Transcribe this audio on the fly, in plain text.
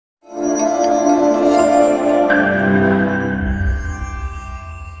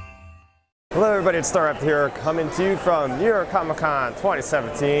everybody, it's Nerdbits here, coming to you from New York Comic Con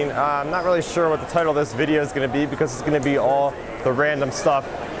 2017. I'm not really sure what the title of this video is going to be because it's going to be all the random stuff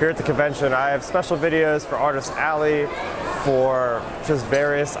here at the convention. I have special videos for Artist Alley, for just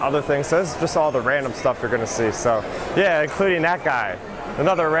various other things. So this is just all the random stuff you're going to see. So yeah, including that guy,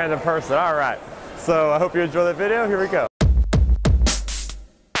 another random person. All right. So I hope you enjoy the video. Here we go.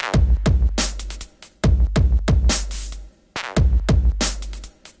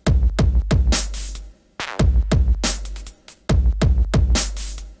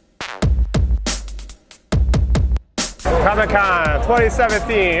 Comic-Con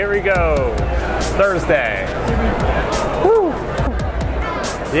 2017, here we go. Thursday. Woo.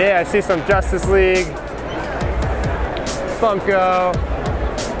 Yeah, I see some Justice League, Funko,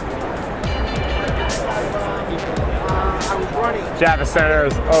 Java Center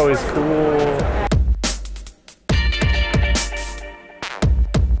is always cool.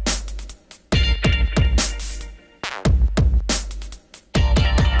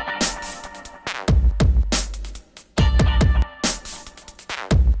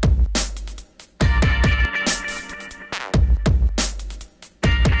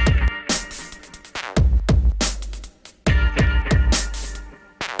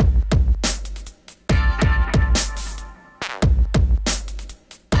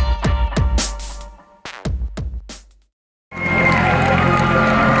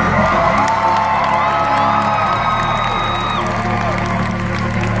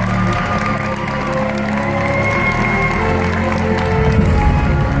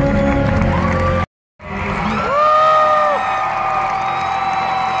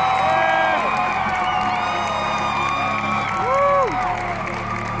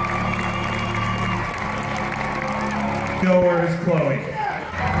 Where's Chloe?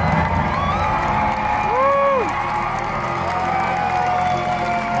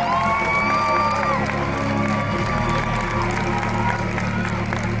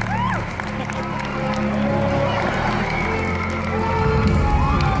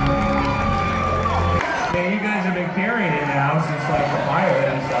 Man, you guys have been carrying it now since like the fire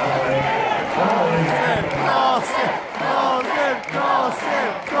and stuff.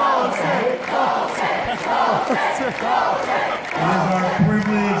 It is our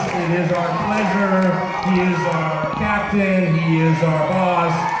privilege, it is our pleasure, he is our captain, he is our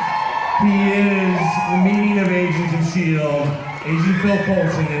boss, he is the meeting of Agents of S.H.I.E.L.D. Agent Phil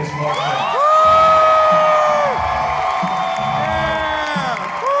Coulson is welcome.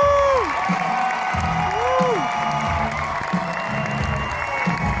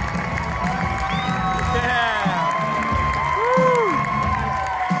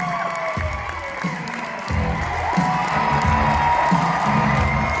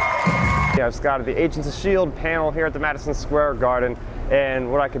 I've scouted the Agents of S.H.I.E.L.D. panel here at the Madison Square Garden, and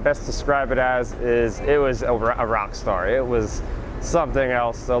what I could best describe it as is it was a rock star. It was something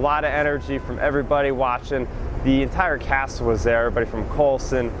else. A lot of energy from everybody watching. The entire cast was there, everybody from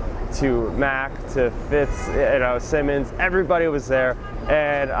Coulson to Mac to Fitz, Simmons, everybody was there.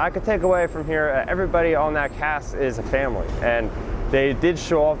 And I could take away from here, everybody on that cast is a family. And they did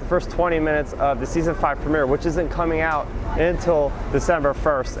show off the first 20 minutes of the season 5 premiere, which isn't coming out until December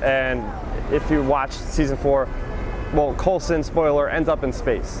 1st. And if you watch season 4, well, Coulson, spoiler, ends up in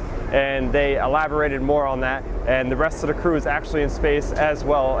space. And they elaborated more on that. And the rest of the crew is actually in space as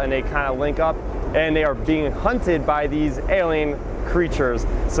well. And they kind of link up, and they are being hunted by these alien creatures.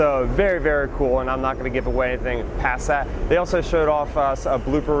 So very, very cool. And I'm not going to give away anything past that. They also showed off us a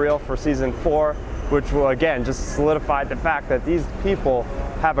blooper reel for season 4, which will again just solidify the fact that these people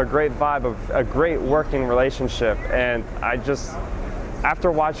have a great vibe of a great working relationship. And I just, after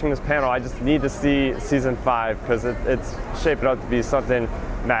watching this panel, I just need to see season 5 because it's shaping up to be something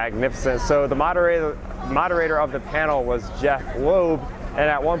magnificent. So the moderator of the panel was Jeff Loeb, and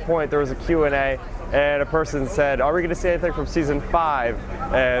at one point there was a Q&A, and a person said, "Are we going to see anything from season 5?"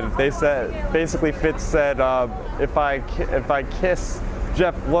 And they said, basically Fitz said, if I kiss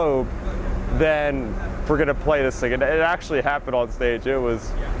Jeff Loeb, then we're going to play this thing. And it actually happened on stage. It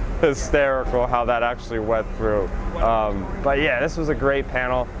was hysterical how that actually went through. But yeah, this was a great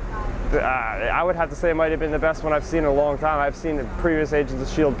panel. I would have to say it might have been the best one I've seen in a long time. I've seen the previous Agents of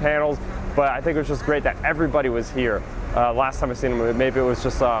S.H.I.E.L.D. panels, but I think it was just great that everybody was here. Last time I seen them, maybe it was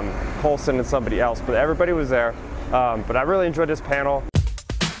just Coulson and somebody else, but everybody was there. But I really enjoyed this panel.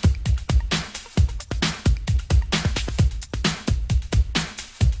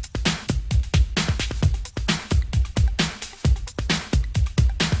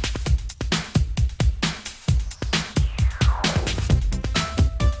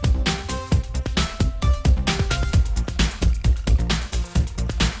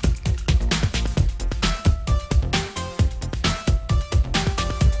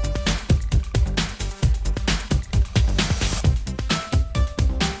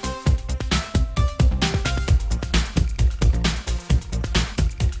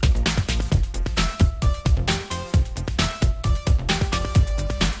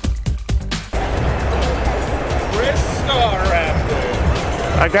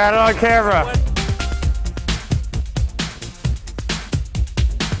 I got it on camera.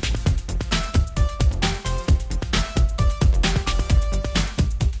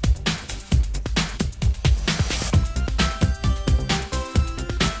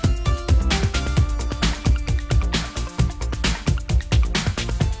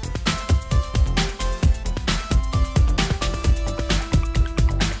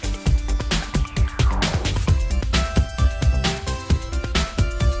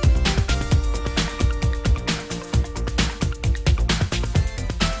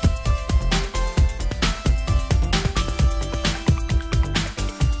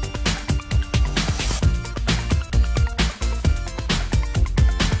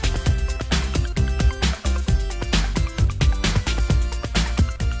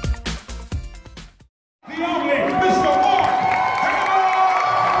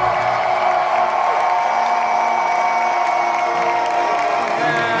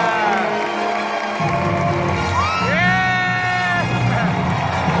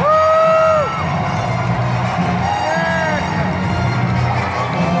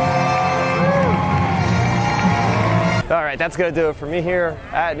 Alright, that's going to do it for me here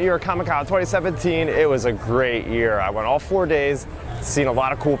at New York Comic Con 2017. It was a great year. I went all 4 days, seen a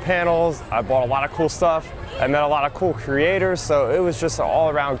lot of cool panels, I bought a lot of cool stuff, I met a lot of cool creators, so it was just an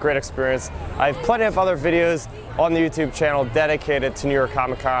all-around great experience. I have plenty of other videos on the YouTube channel dedicated to New York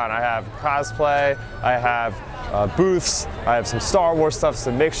Comic Con. I have cosplay, I have booths, I have some Star Wars stuff,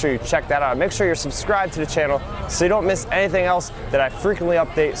 so make sure you check that out. Make sure you're subscribed to the channel so you don't miss anything else that I frequently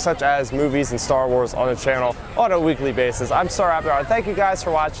update, such as movies and Star Wars on the channel on a weekly basis. I'm Star Raptor. Thank you guys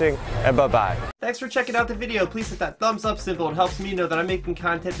for watching, and bye-bye. Thanks for checking out the video. Please hit that thumbs up symbol. It helps me know that I'm making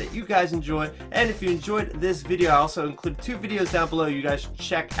content that you guys enjoy. And if you enjoyed this video, I also include 2 videos down below you guys should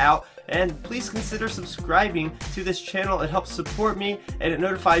check out. And please consider subscribing to this channel. It helps support me and it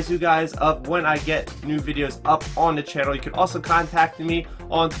notifies you guys of when I get new videos up on the channel. You can also contact me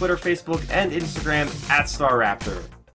on Twitter, Facebook, and Instagram at StarRaptor.